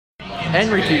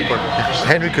Henry Cooper.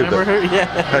 Henry Cooper. Yeah.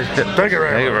 Thank you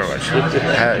very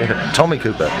much. Tommy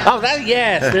Cooper. Oh, that,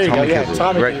 yes, there you go. Yeah,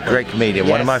 Tommy Cooper. Great comedian,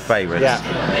 one of my favourites.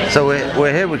 Yeah. So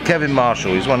we're here with Kevin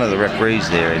Marshall. He's one of the referees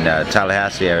here in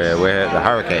Tallahassee area. We're at the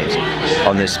Hurricanes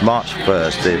on this March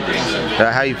 1st.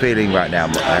 How are you feeling right now?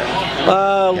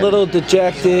 A little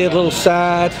dejected, a little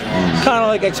sad. Kind of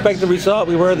like expect the result.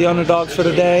 We were the underdogs for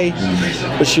the day,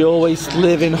 but you always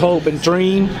live in hope and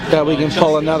dream that we can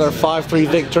pull another 5-3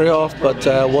 victory off. But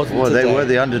wasn't well, today. They were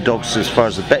the underdogs as far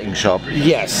as the betting shop.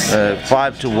 Yes.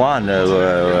 5-1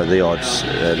 were the odds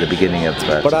at the beginning of.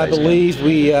 But I believe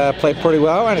we played pretty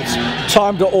well, and it's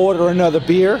time to order another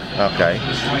beer. Okay.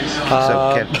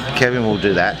 So Kevin will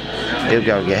do that. He'll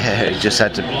go. Yeah, he just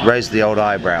had to raise the old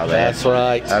eyebrow there. That's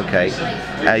right. Okay.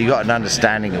 You got an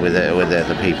understanding with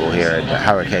the people here at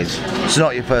Hurricanes. It's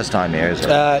not your first time here, is it?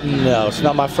 No, it's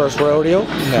not my first rodeo.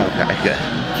 No. Okay, good.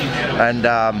 And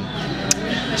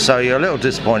so you're a little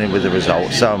disappointed with the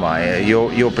result. So am I.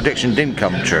 Your prediction didn't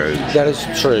come true. That is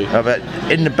true. But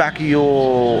in the back of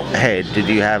your head, did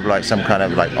you have like some kind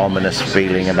of like ominous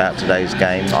feeling about today's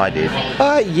game? I did.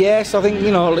 Yes, I think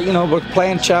you know we're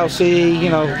playing Chelsea. You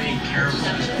know,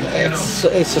 it's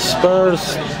a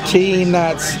Spurs team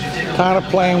that's kind of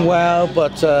playing well,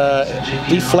 but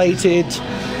deflated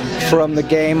from the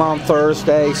game on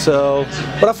Thursday. So,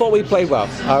 but I thought we played well.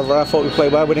 I thought we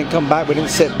played well. We didn't come back. We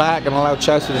didn't sit back and allow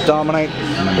Chelsea to dominate.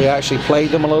 We actually played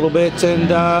them a little bit, and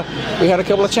we had a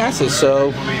couple of chances.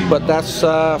 So, but that's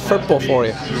football for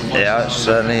you. Yeah, it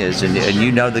certainly is, and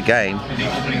you know the game.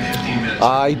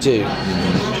 I do.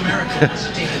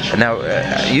 Now,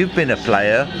 you've been a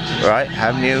player, right?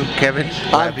 Haven't you, Kevin?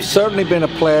 I've certainly been a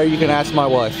player. You can ask my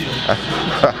wife.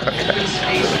 Okay.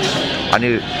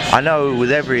 I know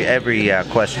with every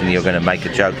question you're going to make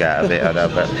a joke out of it. I know,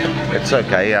 but it's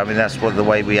okay. I mean, that's the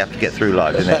way we have to get through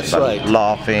life, isn't it? That's right.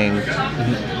 Laughing,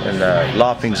 and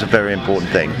laughing's a very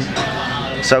important thing.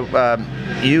 So,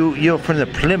 you're from the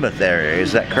Plymouth area,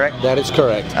 is that correct? That is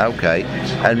correct. Okay.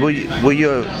 And were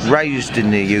you raised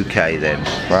in the UK then,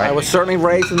 right? I was certainly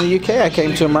raised in the UK. I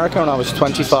came to America when I was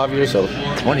 25 years old.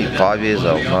 25 years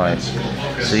old, right.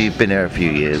 So you've been here a few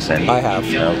years then? I have.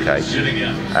 Okay.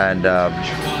 And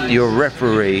you're a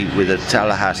referee with the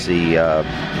Tallahassee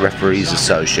Referees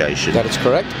Association. That is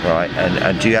correct. Right.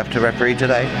 And do you have to referee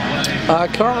today?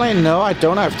 Currently, no, I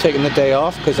don't. I've taken the day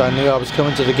off because I knew I was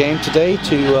coming to the game today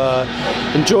to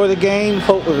enjoy the game,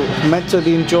 meant to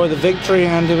enjoy the victory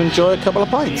and to enjoy a couple of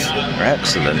pints.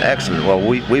 Excellent, excellent. Well,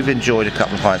 we've enjoyed a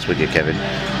couple of pints with you, Kevin.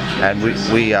 And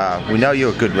we know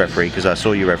you're a good referee because I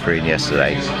saw you refereeing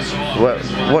yesterday.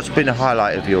 What's been the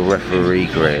highlight of your referee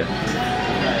career?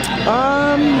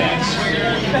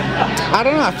 I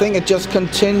don't know. I think it just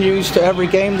continues to every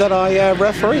game that I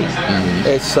referee.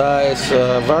 It's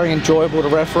very enjoyable to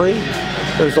referee.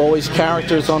 There's always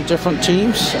characters on different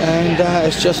teams, and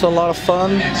it's just a lot of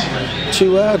fun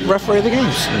to referee the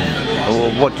games.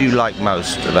 Well, what do you like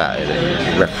most about it,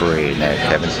 refereeing there,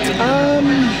 Kevin?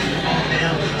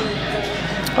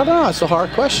 I don't know, it's a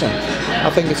hard question. I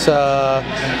think it's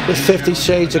with 50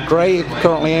 Shades of Grey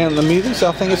currently in the movies,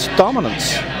 I think it's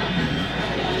dominance.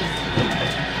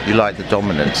 You like the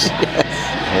dominance? Yes.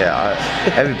 Yeah,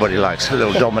 everybody likes a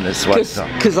little dominance.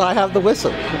 Because I have the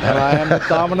whistle, and I am the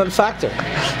dominant factor.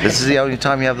 This is the only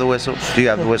time you have the whistle? Do you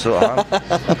have the whistle at home?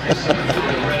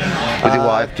 With your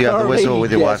wife? Do you have the whistle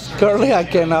with your wife? Currently I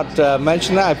cannot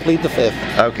mention that. I plead the fifth.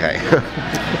 Okay.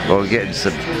 Well, we're getting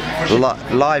some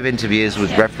live interviews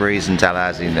with referees in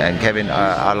Tallahassee, and Kevin,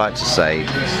 I like to say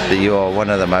that you are one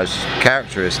of the most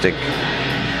characteristic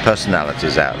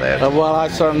personalities out there. Well, I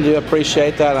certainly do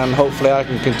appreciate that, and hopefully I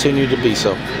can continue to be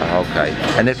so. Okay.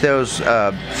 And if there was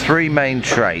 3 main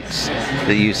traits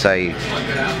that you say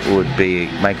would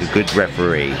make a good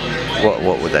referee,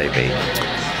 what would they be?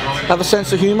 Have a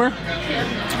sense of humor.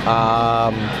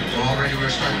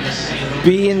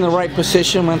 Be in the right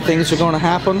position when things are going to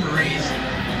happen.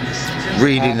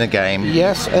 Reading the game.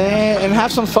 Yes, and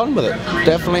have some fun with it.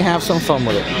 Definitely have some fun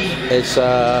with it. It's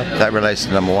that relates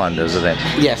to number 1, doesn't it?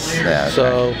 Yes. Yeah, okay.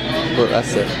 So well,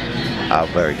 that's it. Oh,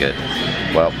 very good.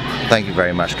 Well, thank you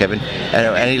very much, Kevin.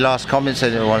 Any last comments?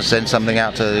 Anyone want to send something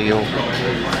out to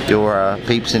your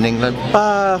peeps in England?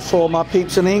 For my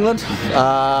peeps in England,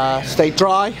 stay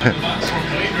dry,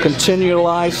 continue your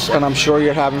lives, and I'm sure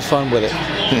you're having fun with it.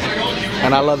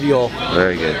 And I love you all.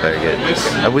 Very good, very good.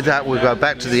 And with that, we'll go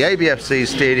back to the ABFC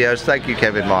studios. Thank you,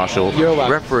 Kevin Marshall. You're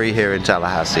welcome. Referee here in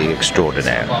Tallahassee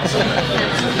extraordinaire.